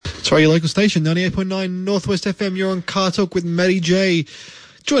That's right, your local station, 98.9 Northwest FM. You're on Car Talk with Matty J.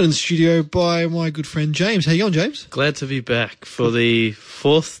 Joined in the studio by my good friend James. How you going, James? Glad to be back for the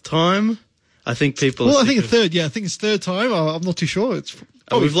fourth time. I think people... Well, I think third, yeah. I think it's third time. I'm not too sure. It's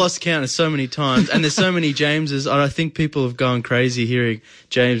we've lost count so many times, and there's so many Jameses. I think people have gone crazy hearing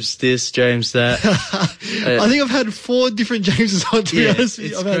James this, James that. I think I've had 4 different Jameses on, to be honest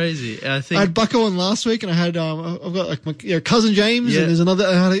with you. It's crazy. I had Bucko on last week, and I had I've got like my cousin James, and there's another.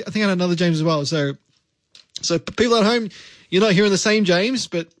 I think I had another James as well. So people at home, you're not hearing the same James,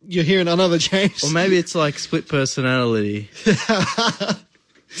 but you're hearing another James. Or maybe it's like split personality.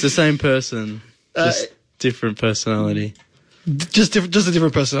 It's the same person, just different personality. Just a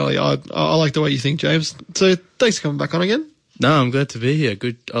different personality. I like the way you think, James. So thanks for coming back on again. No, I'm glad to be here.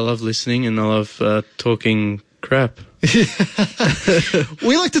 Good. I love listening and I love talking crap.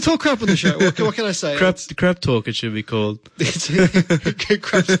 We like to talk crap on the show. What can I say? Crap talk, it should be called.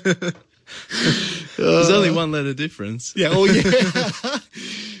 Crap. There's only one letter difference. Yeah. Oh yeah.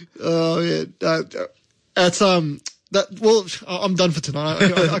 Oh yeah. That's I'm done for tonight.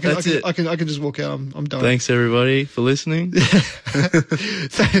 I can just walk out. I'm done. Thanks everybody for listening.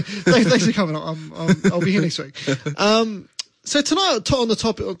 Thanks for coming. I'll be here next week. So tonight on the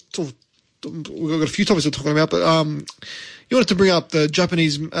topic, we've got a few topics we're talking about, but you wanted to bring up the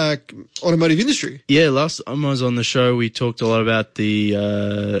Japanese automotive industry. Yeah, last time I was on the show, we talked a lot about the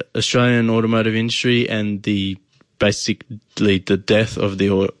Australian automotive industry and basically the death of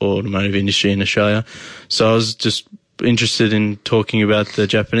the automotive industry in Australia. So I was just interested in talking about the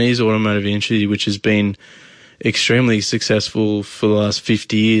Japanese automotive industry, which has been extremely successful for the last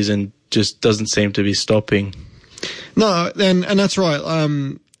 50 years and just doesn't seem to be stopping. No, and that's right. I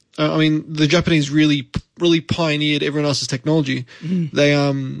mean, the Japanese really pioneered everyone else's technology.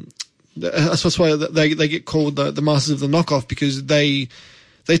 That's why they get called the masters of the knockoff, because they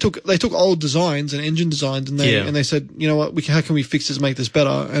took old designs and engine designs and they said, you know what, how can we fix this, make this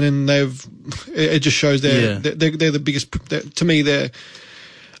better? And then it just shows they're the biggest, to me, they're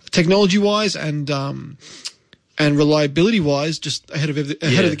technology wise and reliability wise just ahead of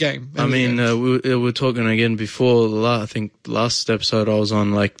the game. I mean, we were talking again before, I think last episode I was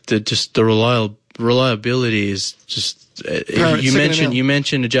on, like the reliability is just, you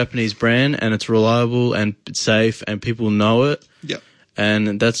mentioned a Japanese brand and it's reliable and it's safe and people know it. Yeah.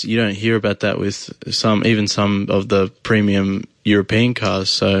 And you don't hear about that with even some of the premium European cars.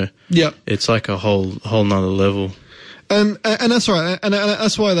 So it's like a whole nother level. And that's right. And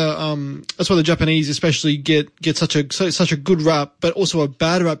that's why the Japanese especially get such a good rap, but also a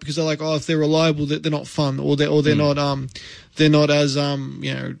bad rap, because they're like, oh, if they're reliable, they're not fun, or they're not as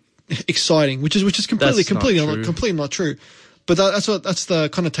exciting, which is completely not true. But that's the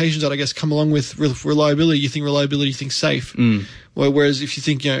connotations that I guess come along with reliability. You think reliability, you think safe. Whereas if you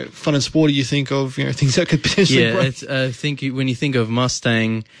think fun and sporty, you think of things that could potentially break. I think when you think of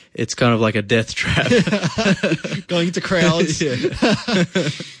Mustang, it's kind of like a death trap, going into crowds.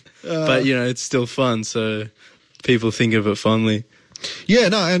 But it's still fun, so people think of it fondly. Yeah,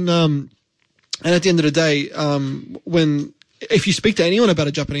 no, and at the end of the day, if you speak to anyone about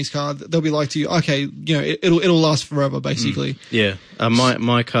a Japanese car, they'll be like to you, okay, it'll last forever, basically. Yeah.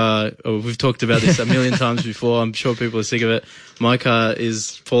 My car, we've talked about this a million times before. I'm sure people are sick of it. My car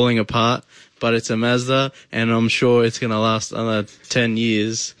is falling apart, but it's a Mazda, and I'm sure it's going to last another 10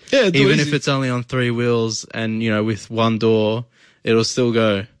 years. Yeah, even if it's only on 3 wheels and, with 1 door, it'll still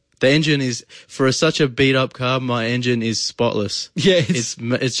go. The engine is, for such a beat up car, my engine is spotless. Yeah. It's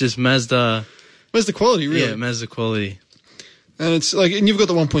just Mazda. Mazda quality, really. Yeah, Mazda quality. And it's like, and you've got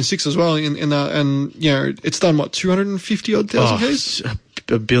the 1.6 as well in that, and it's done what, 250 odd thousand Ks?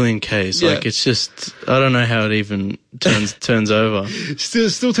 A billion Ks. Yeah. Like, it's just, I don't know how it even turns over.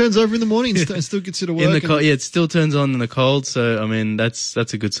 Still turns over in the morning and still gets you to work. It still turns on in the cold. So I mean, that's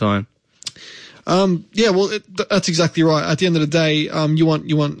a good sign. That's exactly right. At the end of the day, you want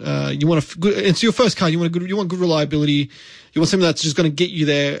a good, it's your first car. You want good reliability. You want something that's just going to get you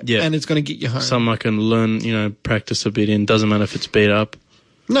there, and it's going to get you home. Something I can learn, practice a bit in. Doesn't matter if it's beat up.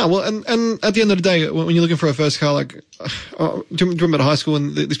 No, well, and at the end of the day, when you're looking for a first car, like, do you remember high school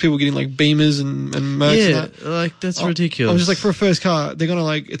and these people getting like Beamers and Mercs? Yeah, and that? Like that's ridiculous. I'm just like, for a first car, they're gonna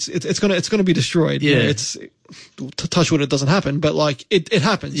like it's gonna be destroyed. Yeah, it's to touch wood, it doesn't happen, but like it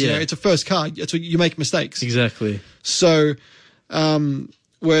happens. Yeah, it's a first car. It's you make mistakes. Exactly. So,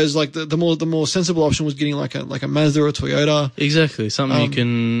 whereas like the more sensible option was getting like a Mazda or a Toyota. Exactly, something you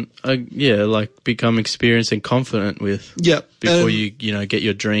can like become experienced and confident with. Yeah, before you get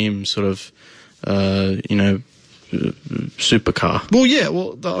your dream sort of supercar. Well, yeah.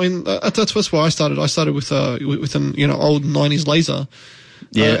 Well, I mean that's why I started. I started with an old 90s Laser.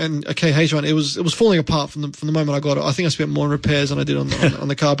 Yeah. And a KH one. It was falling apart from the moment I got it. I think I spent more on repairs than I did on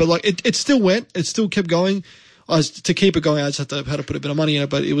the car. But like it still went. It still kept going. To keep it going, I just had to put a bit of money in it.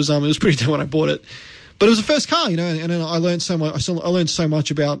 But it was pretty dead when I bought it. But it was the first car, and then I learned so much. I learned so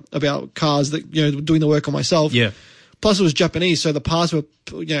much about cars that doing the work on myself. Yeah. Plus, it was Japanese, so the parts were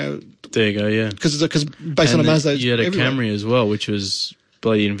There you go. Yeah. because based on a Mazda, you had a everywhere. Camry as well, which was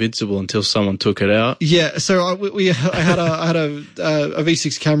bloody invincible until someone took it out. Yeah, so I had a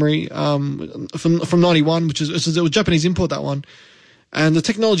V6 Camry from '91, which it was a Japanese import, that one, and the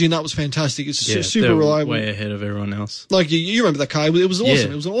technology in that was fantastic. It's super they're reliable, way ahead of everyone else. Like you remember that car? It was awesome.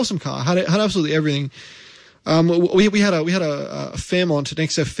 Yeah. It was an awesome car. Had absolutely everything. We had a Fairmont, an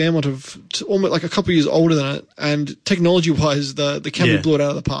XF Fairmont of almost like a couple of years older than it, and technology wise, the Camry blew it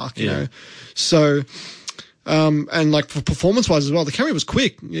out of the park. You know, so. And like for performance wise as well, the Camry was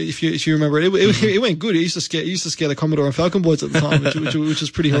quick. If you remember it, it went good. It used to scare the Commodore and Falcon boys at the time, which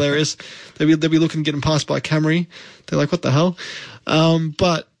was pretty hilarious. They'd be looking getting passed by a Camry. They're like, what the hell?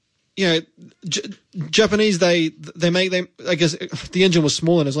 But Japanese I guess the engine was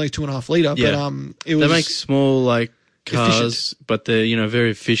small and it was only 2.5 liter. Yeah. But it was They make small like cars, efficient. but they're very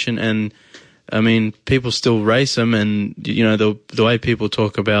efficient. And I mean, people still race them, and the way people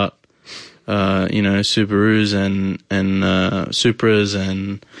talk about. Subarus and Supras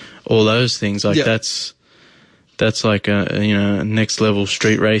and all those things like that's like a next level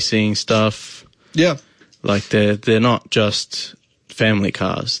street racing stuff. Yeah, like they're not just family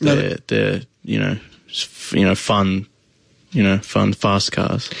cars. They're fun fast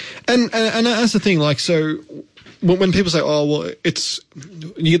cars. And that's the thing. Like, so when people say, oh well,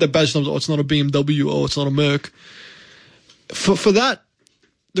 you get the badge numbers, oh it's not a BMW, or it's not a Merc. For that.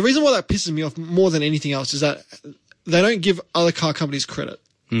 The reason why that pisses me off more than anything else is that they don't give other car companies credit.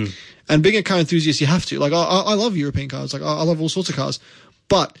 Mm. And being a car enthusiast, you have to. Like, I love European cars. Like, I love all sorts of cars.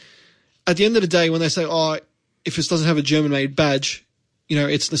 But at the end of the day, when they say, oh, if it doesn't have a German-made badge,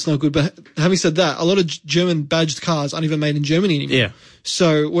 it's not good. But having said that, a lot of German-badged cars aren't even made in Germany anymore. Yeah.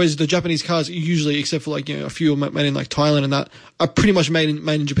 So, whereas the Japanese cars, usually, except for like a few made in like Thailand and that, are pretty much made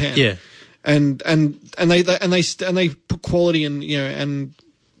in Japan. Yeah. And they put quality and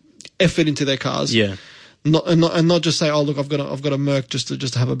effort into their cars, not just say, oh look, I've got a Merc just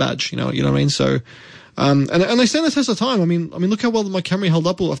to have a badge, you know what I mean? So, and they stand the test of time. I mean, look how well my Camry held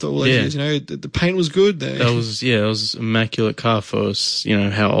up after all those years. The paint was good. It was immaculate car for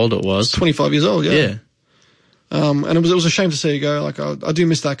how old it was. 25 years old, yeah. And it was a shame to see it go. Like I do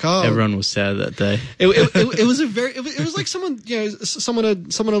miss that car. Everyone was sad that day. It was like someone had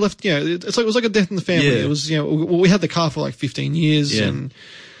left. It was like a death in the family. Yeah. It was we had the car for like 15 years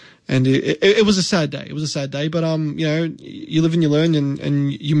and it was a sad day. It was a sad day, but you live and you learn,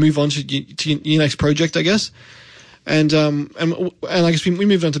 and you move on to your next project, I guess. And I guess we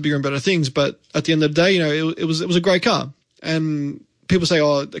moved on to bigger and better things. But at the end of the day, it was a great car. And people say,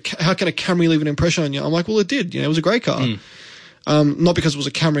 "Oh, how can a Camry leave an impression on you?" I'm like, "Well, it did. It was a great car. Not because it was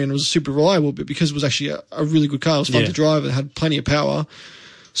a Camry and it was super reliable, but because it was actually a really good car. It was fun to drive. It had plenty of power.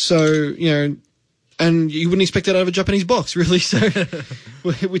 So and you wouldn't expect that out of a Japanese box, really. So,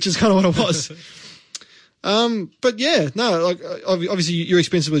 which is kind of what it was. But yeah, no, like obviously your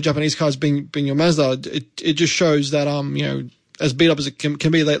experience with Japanese cars being your Mazda, it just shows that as beat up as it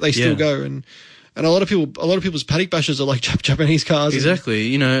can be, they still go, and a lot of people's paddock bashes are like Japanese cars.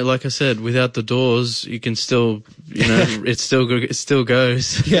 Exactly, like I said, without the doors, you can still, it still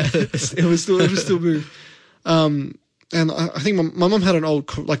goes. Yeah, it was still move. And I think my mum had an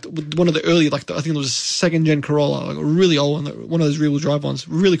old, like one of the early, like I think it was a 2nd gen Corolla, like a really old one of those rear wheel drive ones,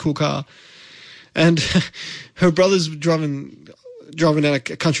 really cool car. And her brothers were driving down a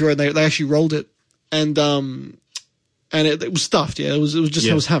country road. They actually rolled it, and it was stuffed. Yeah, it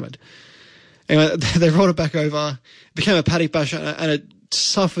was hammered. Anyway, they rolled it back over, became a paddock basher, and it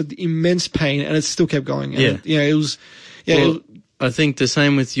suffered immense pain, and it still kept going. And it was. I think the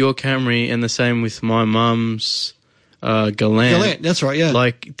same with your Camry, and the same with my mum's. Galant. That's right, yeah.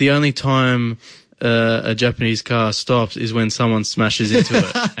 Like, the only time a Japanese car stops is when someone smashes into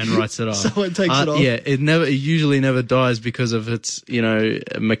it and writes it off. Someone takes it off. Yeah, it usually never dies because of its,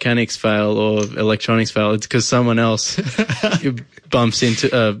 mechanics fail or electronics fail. It's because someone else bumps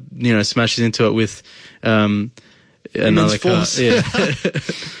into, smashes into it with another car. Yeah.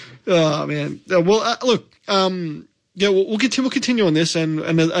 Oh, man. Well, look, yeah, we'll continue on this and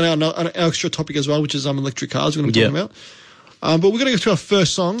an extra topic as well, which is electric cars we're going to be talking about. But we're going to go to our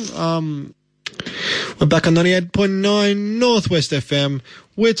first song. We're back on 98.9 Northwest FM.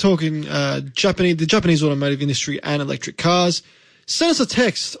 We're talking the Japanese automotive industry and electric cars. Send us a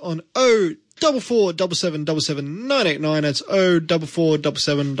text on 0447777989. That's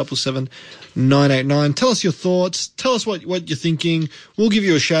 0447777989. Tell us your thoughts. Tell us what you're thinking. We'll give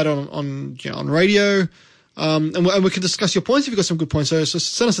you a shout on radio. And we can discuss your points if you've got some good points. So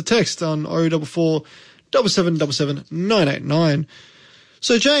send us a text on 0447777989.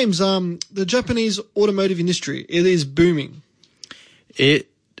 So James, the Japanese automotive industry, it is booming. It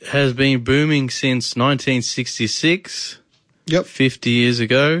has been booming since 1966. Yep. 50 years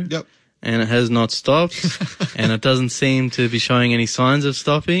ago. Yep. And it has not stopped. And it doesn't seem to be showing any signs of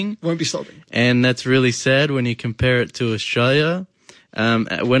stopping. Won't be stopping. And that's really sad when you compare it to Australia.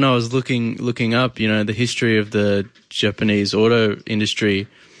 When I was looking up, the history of the Japanese auto industry,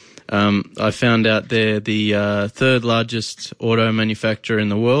 I found out they're the third largest auto manufacturer in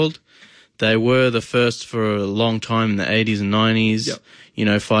the world. They were the first for a long time in the 80s and 90s, yep.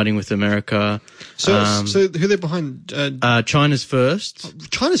 Fighting with America. So who they're behind? China's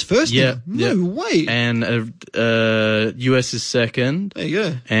first. China's first? Yeah. No way. And US is second. There you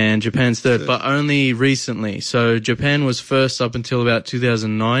go. And Japan's third, but only recently. So Japan was first up until about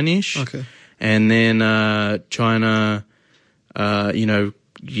 2009-ish. Okay. And then China,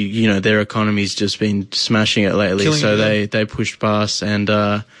 their economy's just been smashing it lately. Killing so it, they pushed past, and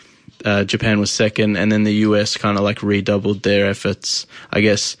Japan was second, and then the US kind of like redoubled their efforts. I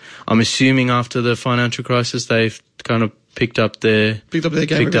guess I'm assuming after the financial crisis, they've kind of picked up the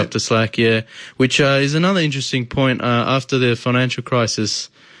slack, yeah. Which is another interesting point. After the financial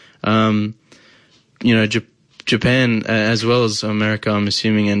crisis, Japan, as well as America, I'm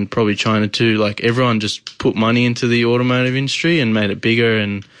assuming, and probably China too, like everyone just put money into the automotive industry and made it bigger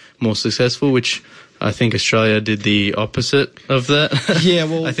and more successful, which I think Australia did the opposite of that. Yeah,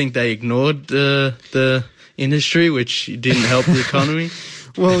 well, I think they ignored the industry, which didn't help the economy.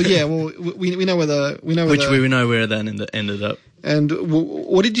 Well, yeah, well, we know where we know where that ended up. And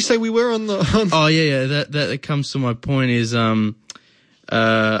what did you say we were on the? Oh yeah, that comes to my point is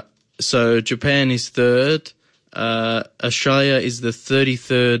so Japan is third. Australia is the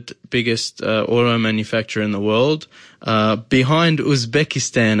 33rd biggest auto manufacturer in the world, behind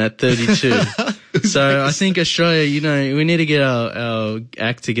Uzbekistan at 32. So I think Australia, we need to get our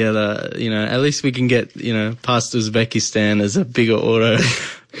act together. At least we can get past Uzbekistan as a bigger auto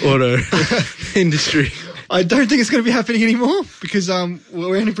industry. I don't think it's going to be happening anymore because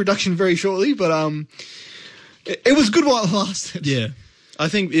we're ending production very shortly. But it was good while it lasted. Yeah. I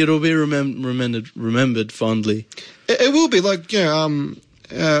think it'll be remembered fondly. It will be we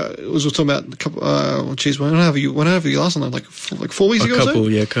was talking about a couple. Whenever you last on that, like 4 weeks ago. A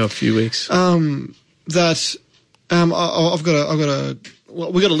few weeks. We got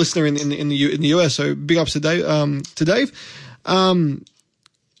a listener in the US. So big ups to Dave.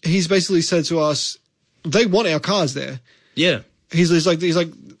 He's basically said to us, they want our cars there. Yeah. He's like.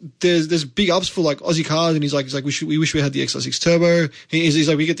 There's big ups for like Aussie cars, and he's like we wish we had the XR6 Turbo. He's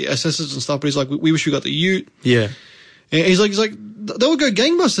like we get the SSs and stuff, but he's like we wish we got the Ute. Yeah. And he's like they would go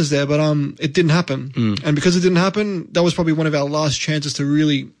gangbusters there, but it didn't happen. And because it didn't happen, that was probably one of our last chances to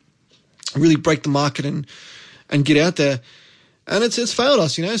really break the market and get out there. And it's failed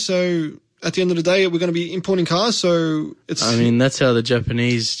us, So at the end of the day, we're going to be importing cars. So that's how the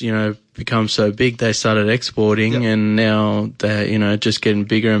Japanese, become so big. They started exporting, yep. And now they're, just getting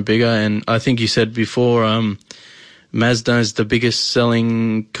bigger and bigger. And I think you said before, Mazda is the biggest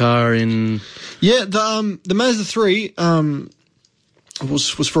selling car in. Yeah, the Mazda 3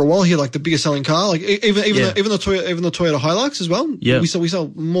 was for a while here like the biggest selling car. Like even the Toyota Hilux as well. Yeah, we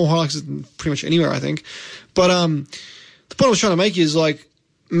sell more Hiluxes than pretty much anywhere, I think. But the point I was trying to make is like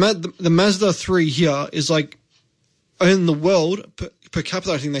the Mazda 3 here is like in the world per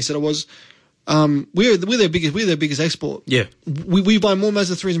capita. I think they said it was. We're their biggest export. Yeah, we buy more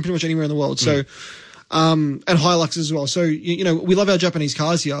Mazda 3s than pretty much anywhere in the world. So. And Hilux as well. So, we love our Japanese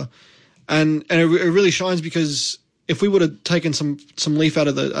cars here. And it really shines because if we would have taken some leaf out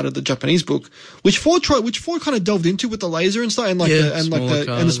of the Japanese book, which Ford kind of delved into with the laser and stuff and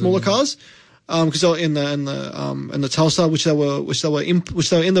the smaller cars. Because they were in the Telstar,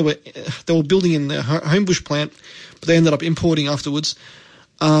 they were building in their Homebush plant, but they ended up importing afterwards.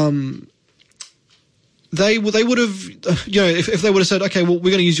 They would have, if they would have said, okay, well,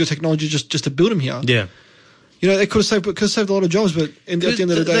 we're going to use your technology just to build them here. Yeah. They could have saved a lot of jobs, but at the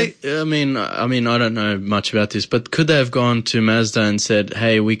end of the day. I mean, I don't know much about this, but could they have gone to Mazda and said,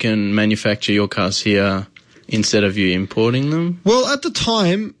 hey, we can manufacture your cars here instead of you importing them? Well, at the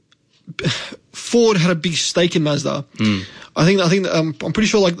time, Ford had a big stake in Mazda. I think I'm pretty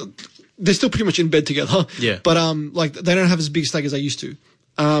sure like they're still pretty much in bed together. Yeah. But like they don't have as big stake as they used to.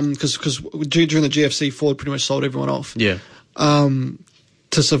 Because during the GFC, Ford pretty much sold everyone off. Yeah.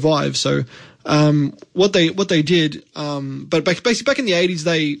 To survive. So, What they did, but basically back in the 80s,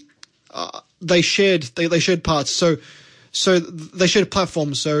 they shared parts. So they shared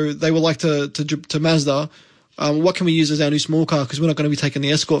platforms. So they were like to Mazda. What can we use as our new small car? Because we're not going to be taking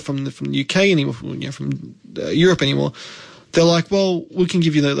the Escort from the UK anymore, from Europe anymore. They're like, well, we can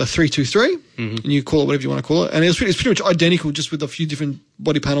give you the 323, and you call it whatever you want to call it. And it's pretty much identical, just with a few different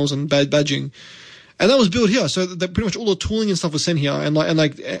body panels and badging. And that was built here. So pretty much all the tooling and stuff was sent here. And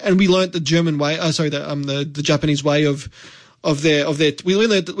we learnt the German way. The Japanese way of their. We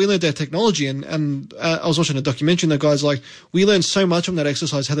learned their technology. And I was watching a documentary, and the guys like, we learned so much from that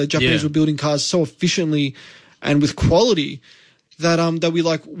exercise, how the Japanese were building cars so efficiently and with quality that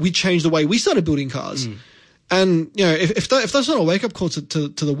we changed the way we started building cars. And if that's not a wake up call to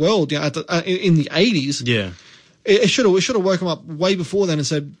the world, in the 80s, it should have woken up way before then and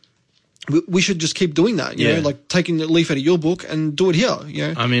said, we should just keep doing that. You know, like taking the leaf out of your book and do it here.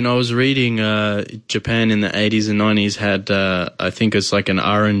 I mean, I was reading Japan in the 80s and 90s had I think it's like an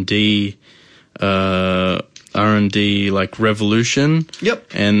R&D like revolution.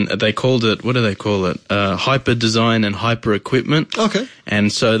 Yep. And they called it, what do they call it? Hyper design and hyper equipment. Okay. And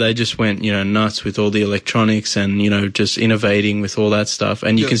so they just went, nuts with all the electronics and, just innovating with all that stuff.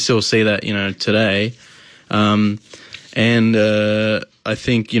 And you can still see that, today. I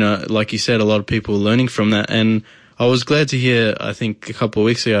think, like you said, a lot of people are learning from that. And I was glad to hear, I think a couple of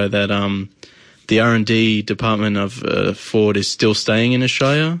weeks ago that, the R&D department of Ford is still staying in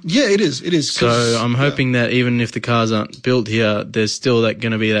Australia. Yeah, it is. So I'm hoping that even if the cars aren't built here, there's still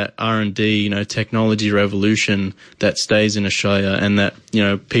going to be that R&D, technology revolution that stays in Australia, and that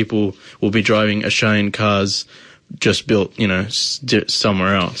people will be driving Australian cars just built,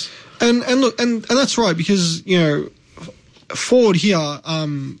 somewhere else. And look, and that's right, because Ford here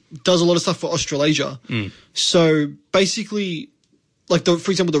does a lot of stuff for Australasia. So basically, like for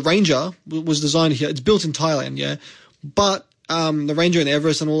example, the Ranger was designed here. It's built in Thailand, but the Ranger and the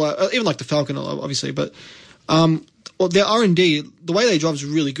Everest and all that, even like the Falcon, obviously. But their R&D, the way they drive is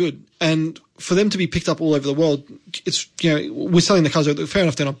really good, and for them to be picked up all over the world, it's we're selling the cars. Fair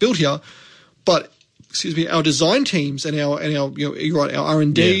enough, they're not built here, but our design teams and our you're right, our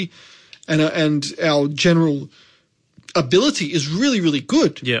R&D and our general ability is really, really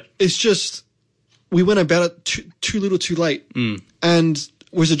good. Yeah, it's just we went about it too little, too late. And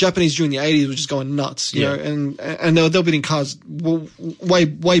whereas the Japanese during the 80s were just going nuts, you know, and they were building cars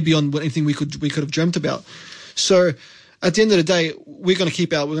way beyond anything we could have dreamt about. So at the end of the day, we're going to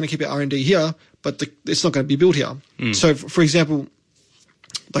keep our R&D here, but it's not going to be built here. So for example,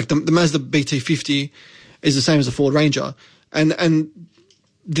 like the Mazda BT50 is the same as the Ford Ranger, and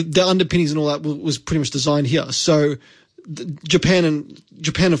the underpinnings and all that was pretty much designed here. So Japan and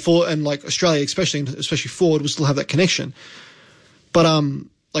Ford and like Australia, especially Ford, will still have that connection. But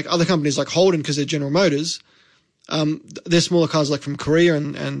like other companies like Holden, because they're General Motors, they're smaller cars like from Korea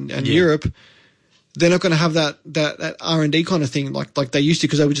and Europe. They're not going to have that R&D kind of thing like they used to,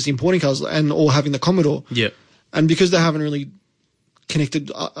 because they were just importing cars or having the Commodore. Yeah. And because they haven't really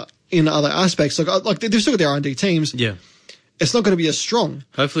connected in other aspects, like they've still got their R&D teams. Yeah. It's not going to be as strong.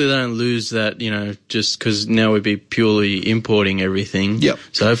 Hopefully they don't lose that, just because now we'd be purely importing everything. Yep.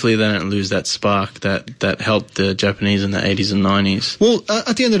 So hopefully they don't lose that spark that helped the Japanese in the 80s and 90s. Well,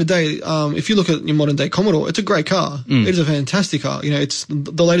 at the end of the day, if you look at your modern day Commodore, it's a great car. It is a fantastic car. It's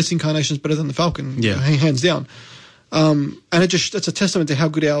the latest incarnation is better than the Falcon. Yeah. Hands down. And it's a testament to how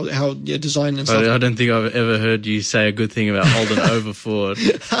good our design and stuff. I don't think I've ever heard you say a good thing about Holden over Ford.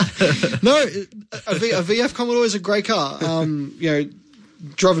 No, a VF Commodore is a great car.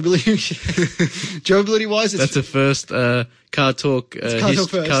 Drivability wise, that's the first car talk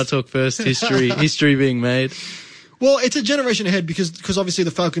first history being made. Well, it's a generation ahead because obviously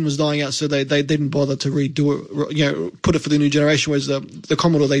the Falcon was dying out, so they didn't bother to redo it, put it for the new generation. Whereas the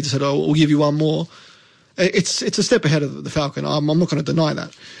Commodore, they just said, "Oh, we'll give you one more." It's a step ahead of the Falcon. I'm not going to deny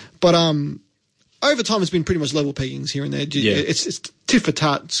that, but over time it's been pretty much level peggings here and there. Yeah. It's tit for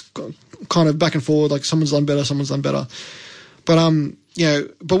tat. It's kind of back and forward. Like someone's done better, but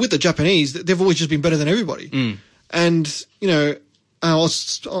but with the Japanese, they've always just been better than everybody. And I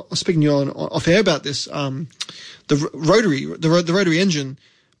was speaking to you off air about this. The rotary engine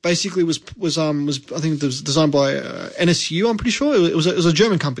basically was I think it was designed by NSU. I'm pretty sure it was a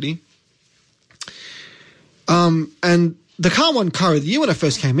German company. And the car won Car of the Year when it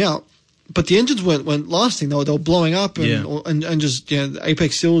first came out, but the engines weren't lasting. They were blowing up and just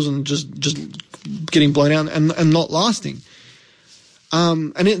apex seals and just getting blown out and not lasting.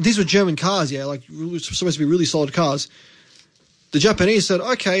 These were German cars, like supposed to be really solid cars. The Japanese said,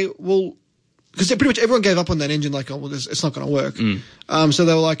 okay, well, because pretty much everyone gave up on that engine, like, oh, well, it's not going to work. So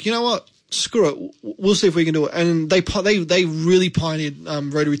they were like, you know what? screw it, we'll see if we can do it. And they really pioneered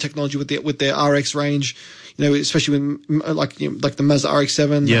rotary technology with their RX range, especially when like the Mazda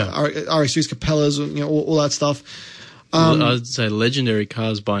RX-7, RX-3's Capellas, all that stuff. I'd say legendary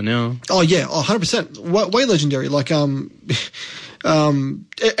cars by now. Oh yeah, 100%, way legendary. Like everyone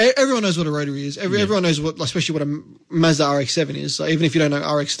knows what a rotary is. Everyone knows especially what a Mazda RX-7 is. So even if you don't know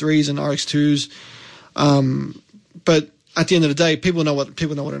RX-3s and RX-2s, but at the end of the day, people know what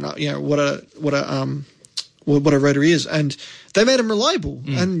a rotary is, and they made them reliable,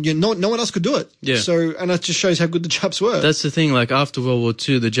 and no one else could do it. Yeah. So, and that just shows how good the Japs were. That's the thing. Like after World War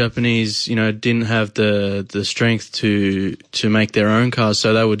II, the Japanese, didn't have the strength to make their own cars,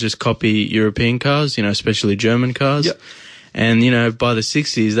 so they would just copy European cars, especially German cars. Yep. And by the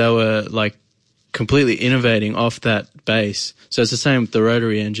 60s, they were like completely innovating off that base. So it's the same with the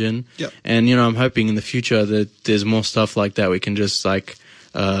rotary engine. Yep. And I'm hoping in the future that there's more stuff like that. We can just like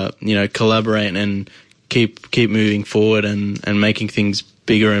collaborate and keep moving forward and making things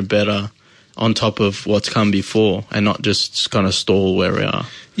bigger and better on top of what's come before, and not just kind of stall where we are.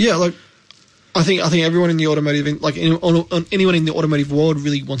 Yeah, like I think everyone in the automotive, like anyone in the automotive world,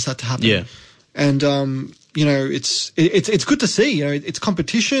 really wants that to happen. Yeah, and it's good to see. It's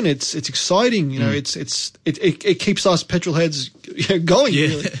competition. It's exciting. It keeps us petrol heads going. Yeah.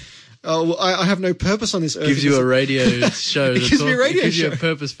 Really. I have no purpose on this earth. Gives you a radio show. It gives me a radio show. Gives you a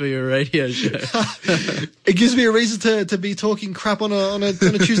purpose for your radio show. It gives me a reason to be talking crap on a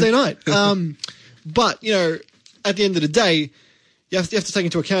Tuesday night. But at the end of the day, you have to take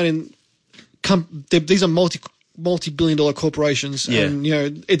into account these are multi-billion-dollar corporations, and they're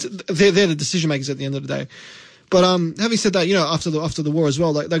the decision makers at the end of the day. But having said that, after the war as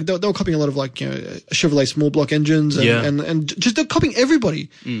well, they were copying a lot of Chevrolet small block engines, and just they're copying everybody,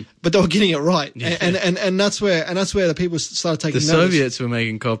 but they were getting it right, and that's where the people started taking the notice. Soviets were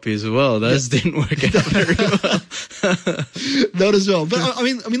making copies as well. Those didn't work out very well. Not as well. But I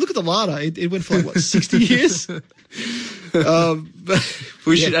mean, look at the Lada. It went for 60 years.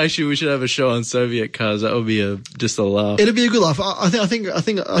 We should have a show on Soviet cars. That would be just a laugh. It'd be a good laugh. I think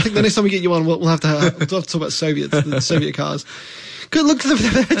the next time we get you on, we'll have to talk about the Soviet cars. Good look,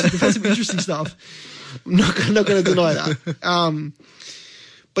 that's some interesting stuff. I'm not going to deny that.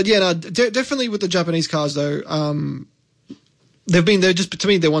 But yeah, no, definitely with the Japanese cars though. To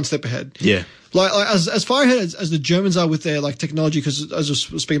me, they're one step ahead. Yeah. Like as far ahead as the Germans are with their technology, because as I was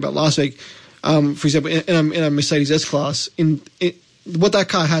speaking about last week. For example, in a Mercedes S-Class, what that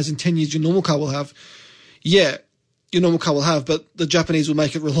car has in 10 years, your normal car will have. Yeah, your normal car will have, but the Japanese will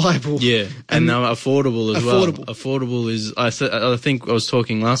make it reliable. Yeah, and now affordable as well. Affordable is, I think I was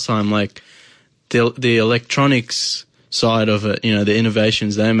talking last time, like the electronics side of it, the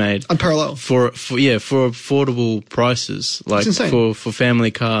innovations they made. Unparalleled. For affordable prices, like for family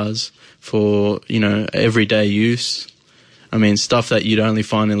cars, for, everyday use. I mean, stuff that you'd only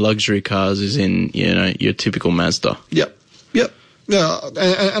find in luxury cars is in, your typical Mazda. Yep. Yeah,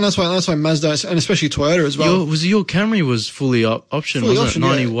 and that's why Mazda, and especially Toyota as well. Your Camry was fully option, wasn't it?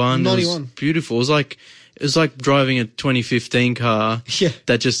 91. 91. It was beautiful. It was like driving a 2015 car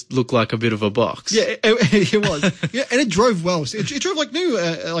that just looked like a bit of a box. Yeah, it was. Yeah, and it drove well. It drove like new,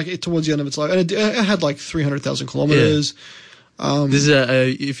 towards the end of its life, and it had 300,000 kilometers. Yeah. This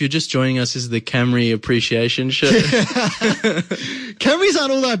is if you're just joining us, this is the Camry appreciation show. Camrys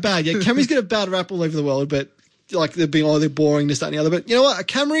aren't all that bad. Yeah, Camrys get a bad rap all over the world, but they're being, they're boring, this, that, and the other. But you know what? A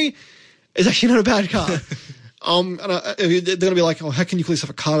Camry is actually not a bad car. And they're gonna be like, oh, how can you call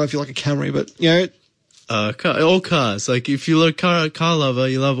yourself a car if you like a Camry? But all cars. Like if you're a car lover,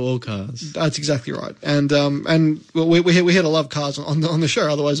 you love all cars. That's exactly right. And we're here to love cars on the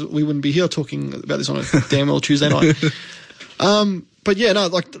show. Otherwise, we wouldn't be here talking about this on a damn well Tuesday night. But yeah, no,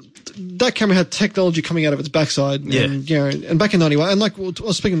 that Camry had technology coming out of its backside. And, and back in 91, and I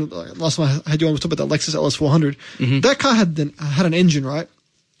was speaking last time I had you on, we talked about that Lexus LS400. Mm-hmm. That car had an engine, right?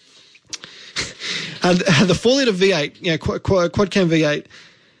 had the 4-liter V8, quad cam V8.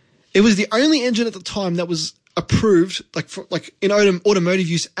 It was the only engine at the time that was approved, in automotive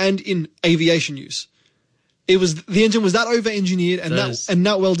use and in aviation use. The engine was that over-engineered and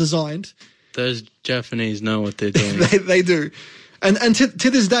that well designed. Those Japanese know what they're doing. They do. And to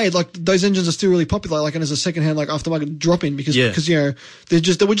this day, those engines are still really popular, and as a secondhand, aftermarket drop-in because they were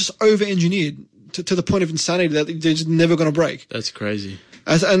just over-enginered to the point of insanity that they're just never going to break. That's crazy.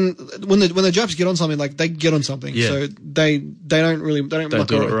 And when the Japs get on something, they get on something. Yeah. So they don't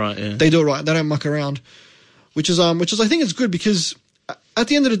muck around. It right. Yeah. They do it right. They don't muck around, which is I think is good, because at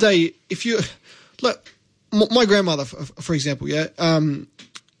the end of the day, if you look, my grandmother, for example,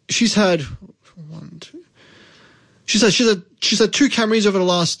 she's had she's had 2 Camrys over the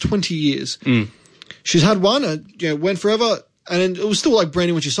last 20 years. She's had one, went forever, and it was still like brand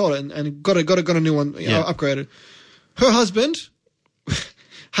new when she sold it, and got a new one, upgraded. Her husband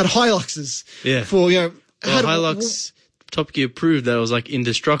had Hiluxes. Yeah. For Hilux Top Gear proved that it was like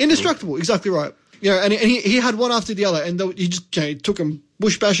indestructible. Indestructible, exactly right. And he had one after the other, and he just took them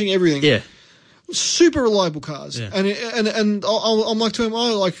bush bashing everything. Yeah. Super reliable cars. Yeah. And I'm like to him,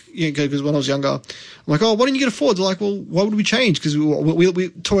 because when I was younger, I'm like, why didn't you get a Ford? They're like, well, why would we change? Because we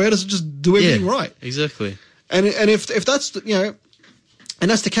Toyotas just do everything right. Exactly. And if that's and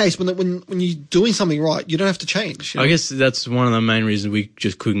that's the case when you're doing something right, you don't have to change. I guess that's one of the main reasons we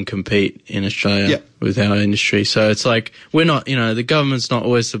just couldn't compete in Australia with our industry. So it's like we're not, the government's not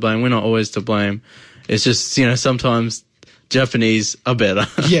always to blame. We're not always to blame. It's just sometimes Japanese are better.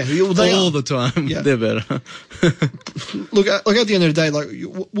 Yeah, they all the time. Yeah. They're better. Look, at the end of the day, like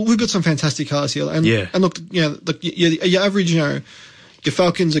we've got some fantastic cars here, and look, your average, your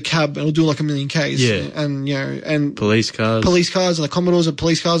Falcon's a cab and it'll do like 1 million Ks. Yeah. And police cars and the Commodores are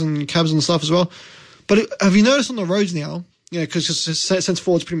police cars and cabs and stuff as well. But have you noticed on the roads now? Because since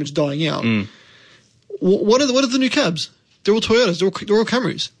Ford's pretty much dying out, what are the new cabs? They're all Toyotas. They're all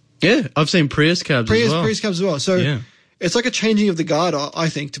Camrys. Yeah, I've seen Prius cabs as well. Prius cabs as well. So it's like a changing of the guard, I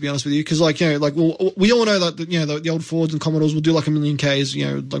think, to be honest with you, because we all know that the old Fords and Commodores will do like 1 million Ks.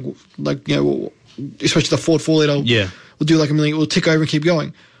 Especially the Ford 4-liter. Yeah. We'll do like 1 million. We'll tick over and keep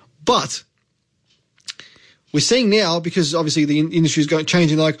going. But we're seeing now, because obviously the industry is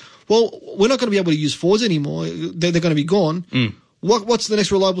changing. Like, well, we're not going to be able to use Fords anymore. They're going to be gone. What's the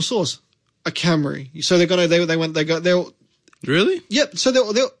next reliable source? A Camry. So they're really? Yep. So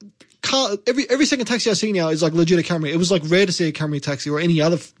they'll every second taxi I see now is like legit a Camry. It was like rare to see a Camry taxi or any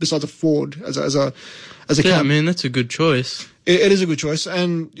other besides a Ford as a cab. I mean, that's a good choice. It is a good choice,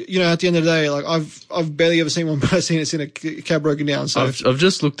 and at the end of the day, like I've barely ever seen one, but I've seen a cab broken down. So I've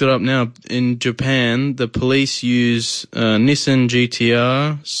just looked it up now. In Japan, the police use Nissan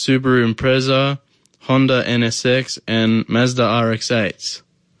GTR, Subaru Impreza, Honda NSX, and Mazda RX-8s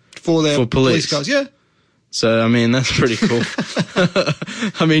for their police cars. Yeah. So I mean, that's pretty cool.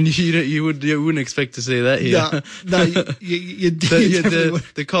 I mean, you wouldn't expect to see that here. No, you definitely would.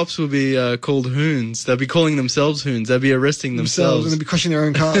 The cops will be called hoons. They'll be calling themselves hoons. They'll be arresting themselves, and they'll be crushing their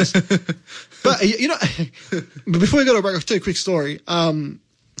own cars. But but before we go to break, I'll tell you a quick story. During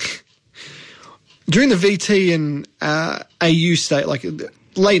the VT and AU state, like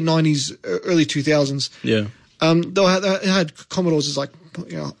late 90s, early 2000s, they had Commodores as like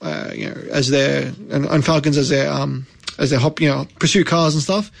as their and Falcons as their pursuit cars and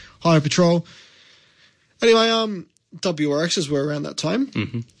stuff, higher patrol. Anyway, WRXs were around that time,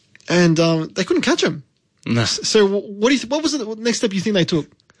 and they couldn't catch them. No. So what was the next step you think they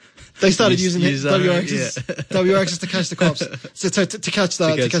took? They started using WRXs to catch the cops, to catch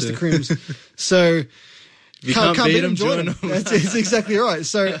the crims. So. If you can't beat them, join them. That's exactly right.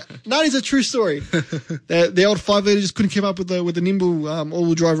 So, that is a true story. The old 5-liter just couldn't keep up with the nimble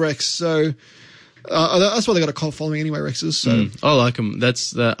all-wheel drive Rex. So, that's why they got a cult following anyway, Rexes. So. I like them.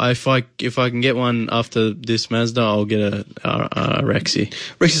 That's if I can get one after this Mazda, I'll get a Rexy.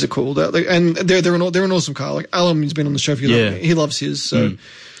 Rexys are cool, and they're an awesome car. Like Alan's been on the show for you. He loves his. So.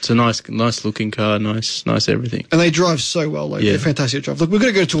 It's a nice looking car, nice everything. And they drive so well, they're fantastic to drive. Look, we're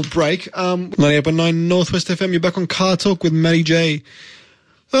going to go to a break. 98.9 Northwest FM, you're back on Car Talk with Matty J.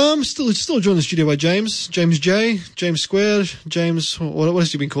 Still joined the studio by James J, James Squared, James, what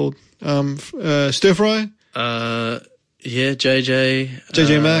else have you been called? Stir Fry?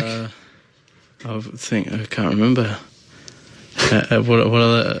 JJ Mac. I can't remember.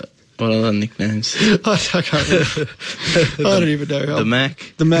 What other nicknames? I can't remember. I don't even know. The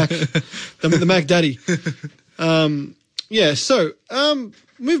Mac. The Mac Daddy. So,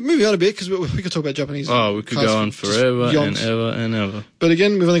 moving on a bit, because we could talk about Japanese. Oh, we could go on forever and ever and ever. But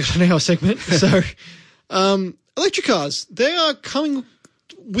again, we've only got an hour segment. So, electric cars, they are coming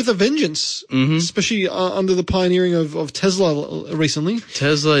with a vengeance, especially under the pioneering of Tesla recently.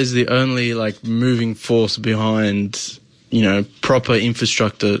 Tesla is the only moving force behind proper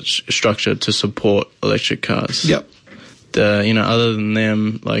infrastructure to support electric cars. Yep. Other than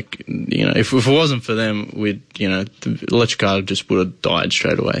them, if it wasn't for them, the electric car just would have died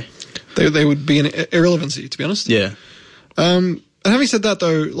straight away. They would be an irrelevancy, to be honest. Yeah. And having said that,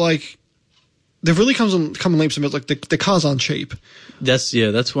 though, they've really come in leaps and bounds. The cars aren't cheap. That's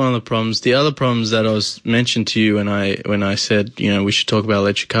one of the problems. The other problems that I was mentioned to you when I said we should talk about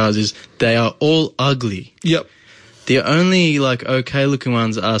electric cars is they are all ugly. Yep. The only like okay looking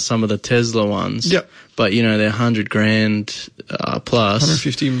ones are some of the Tesla ones. Yep. But you know they're $100,000 plus.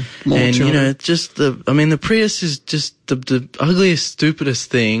 150 more. And 200. you know, just the Prius is just the ugliest,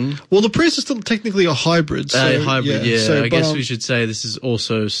 stupidest thing. Well, the Prius is still technically a hybrid. So, hybrid, yeah. So, I guess we should say this is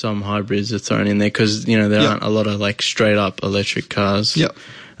also some hybrids are thrown in there because you know there aren't a lot of like straight up electric cars. Yep.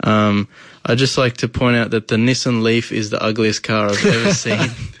 I'd just like to point out that the Nissan Leaf is the ugliest car I've ever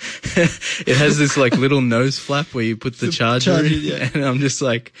seen. It has this like little nose flap where you put the charger in, and I'm just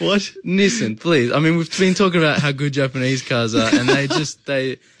like, what? Nissan, please. I mean, we've been talking about how good Japanese cars are, and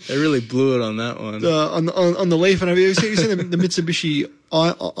they really blew it on that one. On the Leaf, and have you seen the Mitsubishi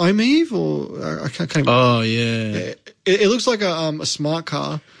i-MiEV or I can't remember. Oh yeah. It looks like a smart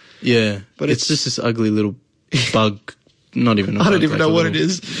car. Yeah, but it's just this ugly little bug. Not even. I don't even know what it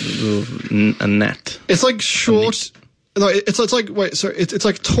is. A gnat. It's like short. No, it's like wait. So it's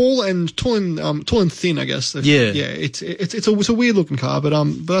like tall and thin. I guess. Yeah. Yeah. It's a weird looking car, but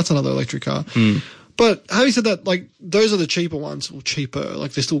that's another electric car. But having said that, like those are the cheaper ones, or cheaper.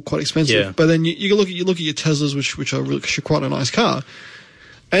 Like they're still quite expensive. Yeah. But then you look at your Teslas, which are really quite a nice car.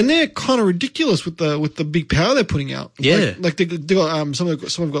 And they're kind of ridiculous with the big power they're putting out. Yeah. Like they got some have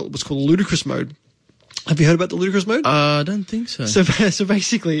got what's called ludicrous mode. Have you heard about the ludicrous mode? I don't think so. So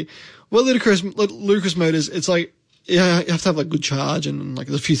basically, what ludicrous mode is, it's like you have to have like good charge and like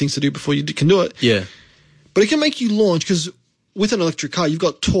there's a few things to do before you can do it. Yeah. But it can make you launch because with an electric car, you've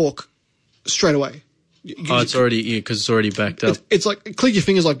got torque straight away. It's already because it's already backed up. It's like click your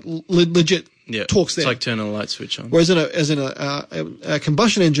fingers, like legit. Yeah, torque's there. It's like turning a light switch on. Whereas in a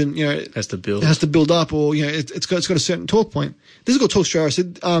combustion engine, you know, it has to build up, or you know, it's got a certain torque point. This has got torque straight away.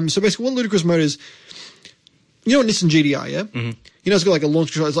 So basically, what ludicrous mode is, you know, Nissan GDR, yeah. Mm-hmm. You know, it's got like a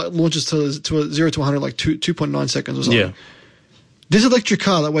launch control. It's like launches to 0 to 100 like 2.9 seconds or something. Yeah. This electric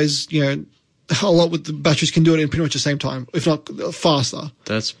car that weighs, you know, a lot with the batteries can do it in pretty much the same time, if not faster.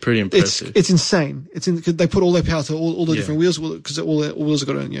 That's pretty impressive. It's insane. They put all their power to all the different wheels because all the wheels have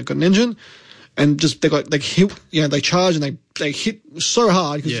got an engine. And just they charge and they hit so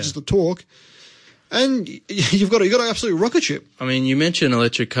hard because it's just the torque, and you've got an absolute rocket ship. I mean, you mentioned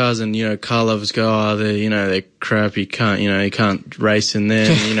electric cars, and you know, car lovers go, they're crap. You can't race in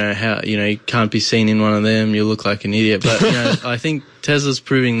them. You can't be seen in one of them. You look like an idiot. But you know, I think Tesla's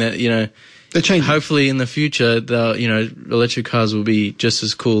proving that they're changing. Hopefully, in the future, electric cars will be just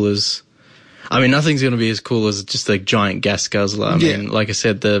as cool as. I mean, nothing's going to be as cool as just a giant gas guzzler. I mean, like I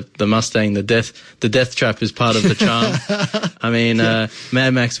said, the Mustang, the death trap is part of the charm. I mean,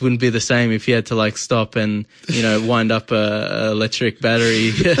 Mad Max wouldn't be the same if he had to like stop and wind up a electric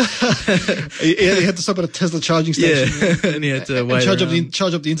battery. he had to stop at a Tesla charging station. Yeah, and he had to wait charge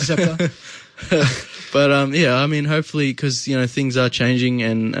up the Interceptor. But I mean, hopefully, because things are changing,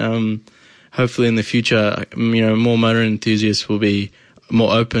 and hopefully in the future, more motor enthusiasts will be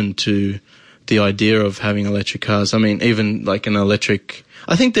more open to the idea of having electric cars. I mean, even like an electric.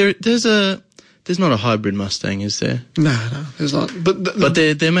 I think there's not a hybrid Mustang, is there? No, there's not. But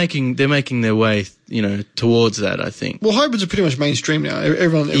they're making their way, towards that. I think. Well, hybrids are pretty much mainstream now.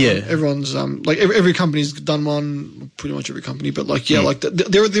 Everyone's like every company's done one. Pretty much every company, but like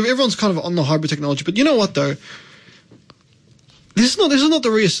everyone's kind of on the hybrid technology. But you know what though? This is not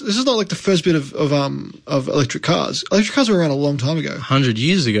like the first bit of electric cars. Electric cars were around a long time ago. 100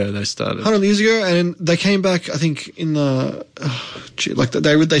 years ago they started. 100 years ago, and they came back. I think in the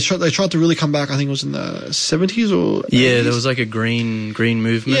they tried to really come back. I think it was in the 70s or 80s. There was like a green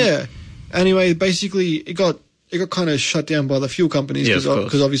movement. Yeah. Anyway, basically it got kind of shut down by the fuel companies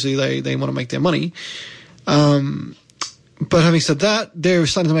because obviously they want to make their money. But having said that, they're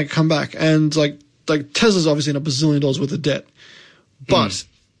starting to make a comeback, and like Tesla's obviously in $1 bazillion worth of debt. But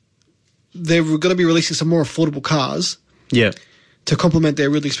they're going to be releasing some more affordable cars to complement their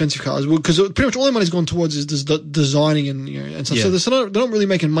really expensive cars. Because pretty much all their money's gone towards is designing and stuff. Yeah. So they're not really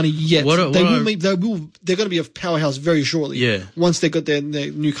making money yet. They're going to be a powerhouse very shortly. Yeah. Once they got their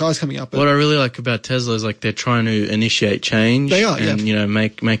new cars coming up. What I really like about Tesla is like they're trying to initiate change. They are, and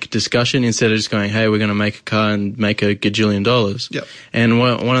make a discussion instead of just going, hey, we're going to make a car and make $1 gajillion. Yep. And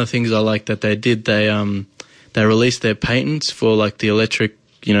one of the things I like that they did, they released their patents for like the electric,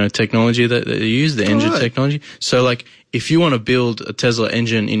 technology that they use, the engine technology. So like if you want to build a Tesla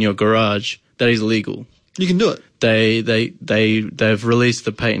engine in your garage, that is legal. You can do it. They've released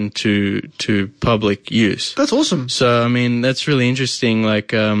the patent to public use. That's awesome. So I mean that's really interesting.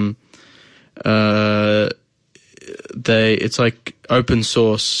 Like it's like open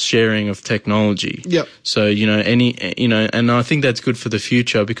source sharing of technology. Yep. So and I think that's good for the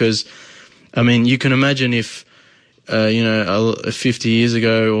future because. I mean, you can imagine if 50 years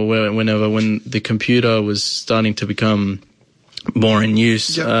ago or whenever, when the computer was starting to become more in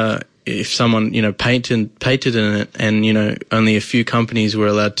use, if someone, patented in it and, only a few companies were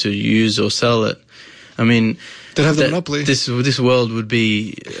allowed to use or sell it, I mean, they'd have the monopoly. This world would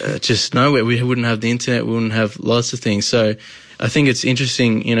be just nowhere. We wouldn't have the internet. We wouldn't have lots of things. So I think it's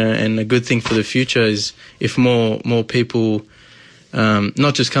interesting, and a good thing for the future is if more people,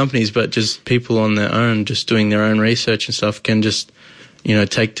 not just companies, but just people on their own, just doing their own research and stuff, can just,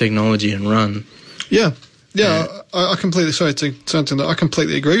 take technology and run. Yeah. I completely, sorry to something that I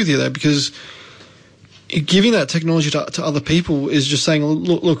completely agree with you there, because giving that technology to other people is just saying,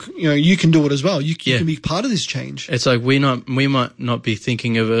 look, you can do it as well. You can be part of this change. It's like we might not be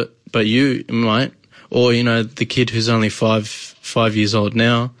thinking of it, but you might, or the kid who's only five years old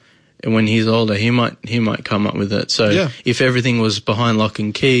now, and when he's older, he might come up with it. So if everything was behind lock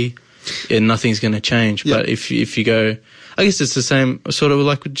and key, nothing's going to change. Yeah. But if you go, I guess it's the same sort of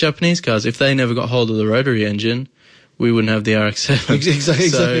like with Japanese cars. If they never got hold of the rotary engine, we wouldn't have the RX-7.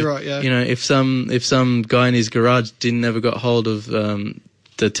 Exactly right. Yeah. If some guy in his garage never got hold of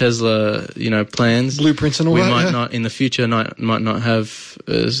the Tesla, plans, blueprints and all that, we might not in the future might not have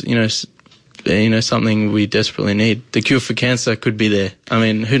something we desperately need. The cure for cancer could be there. I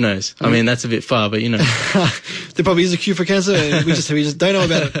mean, who knows? I mean, that's a bit far, but there probably is a cure for cancer, and we just don't know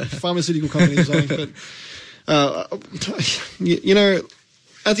about it. Pharmaceutical companies, I think. But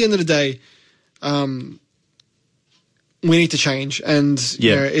at the end of the day, we need to change, and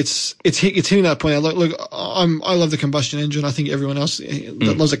it's hitting that point. Look, I love the combustion engine. I think everyone else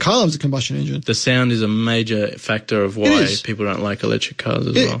that loves a car loves the combustion engine. The sound is a major factor of why people don't like electric cars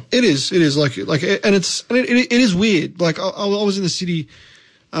as well. It is like, and it is weird. Like I was in the city,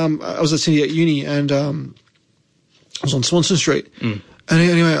 I was at City at uni, and I was on Swanson Street. And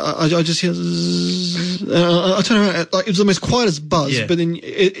anyway, I just hear zzz, and I turn around, like, it was the most quietest buzz, but then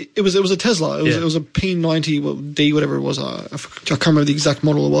it was a Tesla. It was a P90 D, whatever it was. I can't remember the exact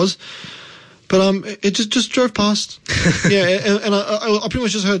model it was. But it just drove past. And I pretty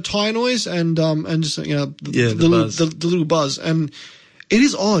much just heard tire noise and just the little buzz, and it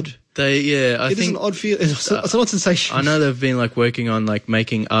is odd. It is an odd feel. It's an odd sensation. I know they've been working on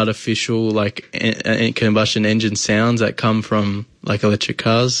making artificial combustion engine sounds that come from electric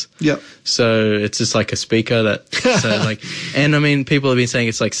cars. Yeah. So it's just like a speaker that. And I mean, people have been saying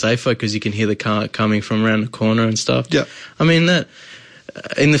it's safer because you can hear the car coming from around the corner and stuff. Yeah. I mean that.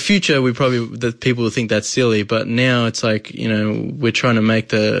 In the future, people will think that's silly, but now it's we're trying to make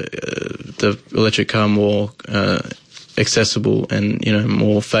the electric car more accessible and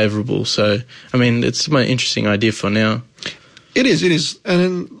more favourable. So I mean, it's my interesting idea for now. It is, and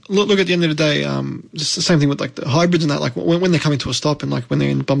then look at the end of the day, just the same thing with the hybrids and that. When they're coming to a stop and when they're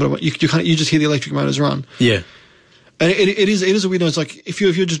in bumper, you just hear the electric motors run. Yeah. And it is a weird noise. If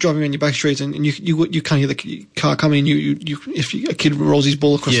you're just driving around your back streets and you can't hear the car coming, if a kid rolls his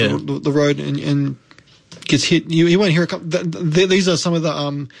ball across the road and gets hit, you won't hear it. These are some of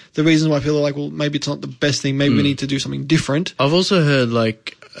the reasons why people are like, well, maybe it's not the best thing. Maybe we need to do something different. I've also heard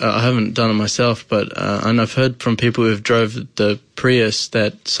I haven't done it myself, but and I've heard from people who've drove the Prius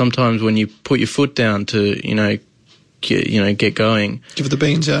that sometimes when you put your foot down to get going, give it the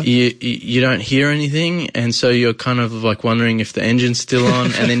beans, you don't hear anything, and so you're kind of wondering if the engine's still on,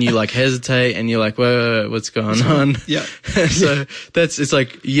 and then you hesitate, and you're like, whoa, what's going on? Yeah. So it's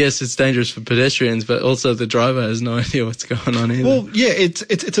yes, it's dangerous for pedestrians, but also the driver has no idea what's going on either. Well, yeah,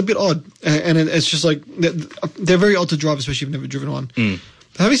 it's a bit odd, and it's just they're very odd to drive, especially if you've never driven one.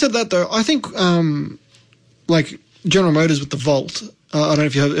 Having said that, though, I think General Motors with the Volt. I don't know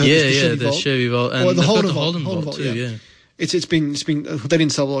if you heard the Chevy Volt, and the Holden Volt too. Yeah. It's been they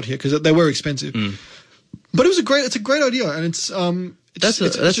didn't sell a lot here because they were expensive, but it's a great idea, and it's that's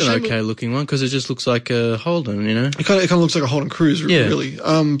an okay looking one because it just looks like a Holden, It kind of looks like a Holden Cruise, really.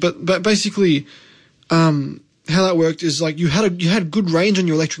 But basically, how that worked is you had good range on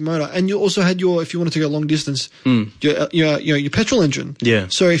your electric motor, and you also had if you wanted to go long distance, your petrol engine. Yeah.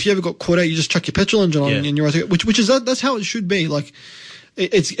 So if you ever got caught out, you just chuck your petrol engine on, and you're right to go, which is that's how it should be.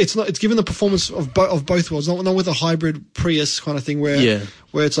 It's given the performance of both worlds, not with a hybrid Prius kind of thing where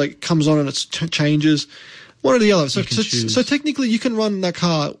it's comes on and it changes. One or the other. So technically, you can run that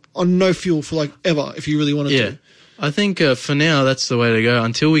car on no fuel for ever if you really wanted to. I think for now that's the way to go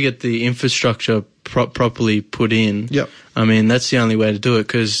until we get the infrastructure properly put in. Yep. I mean, that's the only way to do it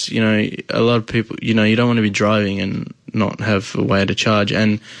because, a lot of people, you don't want to be driving and not have a way to charge.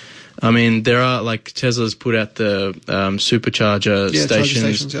 And, I mean, there are, Tesla's put out the supercharger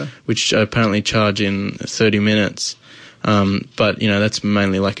stations, stations, which apparently charge in 30 minutes. But that's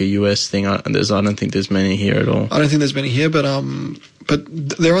mainly like a US thing. I don't think there's many here at all. I don't think there's many here, but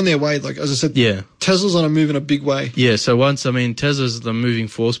they're on their way. Like as I said, yeah, Tesla's on a move in a big way. Yeah. So Tesla's the moving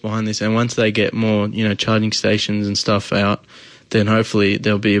force behind this, and once they get more, charging stations and stuff out, then hopefully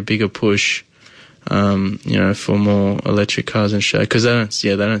there'll be a bigger push, for more electric cars and shit. Because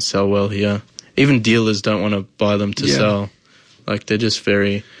they don't sell well here. Even dealers don't want to buy them to sell. Like they're just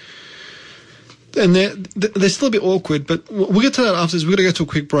very. And they're still a bit awkward, but we'll get to that after this. We're going to go to a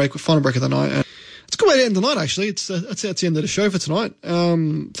quick break, final break of the night. It's a good way to end the night, actually. That's the end of the show for tonight.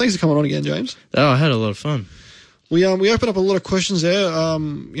 Thanks for coming on again, James. Oh, I had a lot of fun. We opened up a lot of questions there,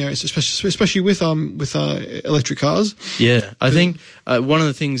 especially with electric cars. Yeah, I think one of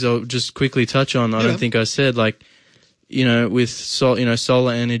the things I'll just quickly touch on, I don't think I said, with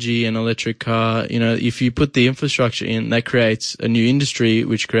solar energy and electric car, if you put the infrastructure in, that creates a new industry,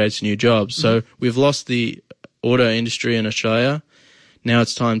 which creates new jobs. Mm-hmm. So we've lost the auto industry in Australia. Now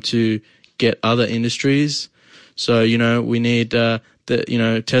it's time to get other industries. So, we need,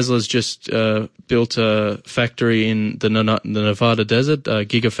 Tesla's just built a factory in the Nevada desert,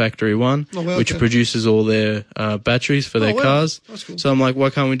 Gigafactory 1, which produces all their batteries for their cars. That's cool. So I'm like, why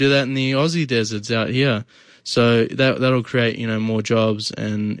can't we do that in the Aussie deserts out here? So that'll create, more jobs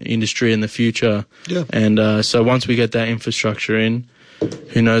and industry in the future. Yeah. And so once we get that infrastructure in,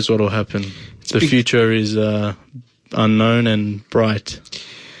 who knows what will happen? The future is unknown and bright.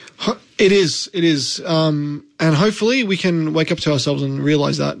 It is. And hopefully we can wake up to ourselves and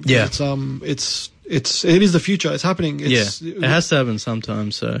realize that. Yeah. It is the future. It's happening. It has to happen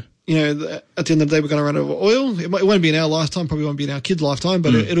sometime. So. At the end of the day, we're going to run out of oil. It won't be in our lifetime. Probably won't be in our kids' lifetime,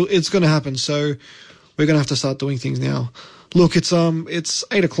 but it's going to happen. So we're going to have to start doing things now. Look, it's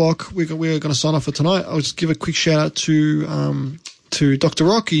 8:00. We're going to sign off for tonight. I'll just give a quick shout out to Dr.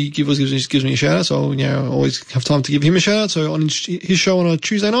 Rock. He gives me a shout out, so I always have time to give him a shout out. So on his show on a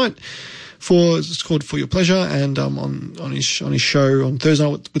Tuesday night, it's called For Your Pleasure, and on his show on Thursday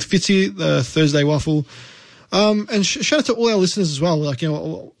night with Fitzy, the Thursday Waffle. And shout out to all our listeners as well. Like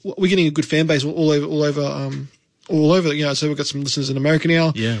we're getting a good fan base all over. So we've got some listeners in America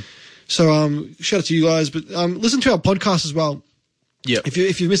now. Yeah. So shout out to you guys, but listen to our podcast as well. Yeah.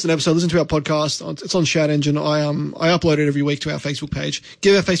 If you've missed an episode, listen to our podcast. It's on Shout Engine. I upload it every week to our Facebook page.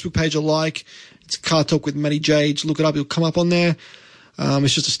 Give our Facebook page a like. It's Car Talk with Matty J. Just look it up. It'll come up on there.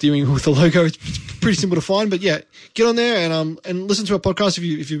 It's just a steering wheel with a logo. It's pretty simple to find. But yeah, get on there and listen to our podcast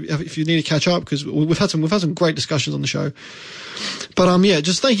if you need to catch up, because we've had some great discussions on the show. But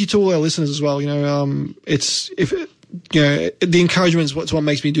just thank you to all our listeners as well. The encouragement is what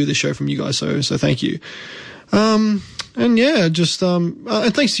makes me do this show from you guys. So thank you. And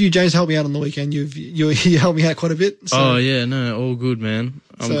thanks to you, James, to help me out on the weekend. You helped me out quite a bit. So. Oh yeah, no, all good, man.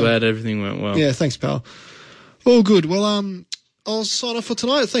 I'm glad everything went well. Yeah, thanks, pal. All good. Well, I'll sign off for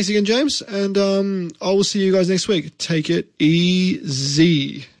tonight. Thanks again, James, and I will see you guys next week. Take it easy.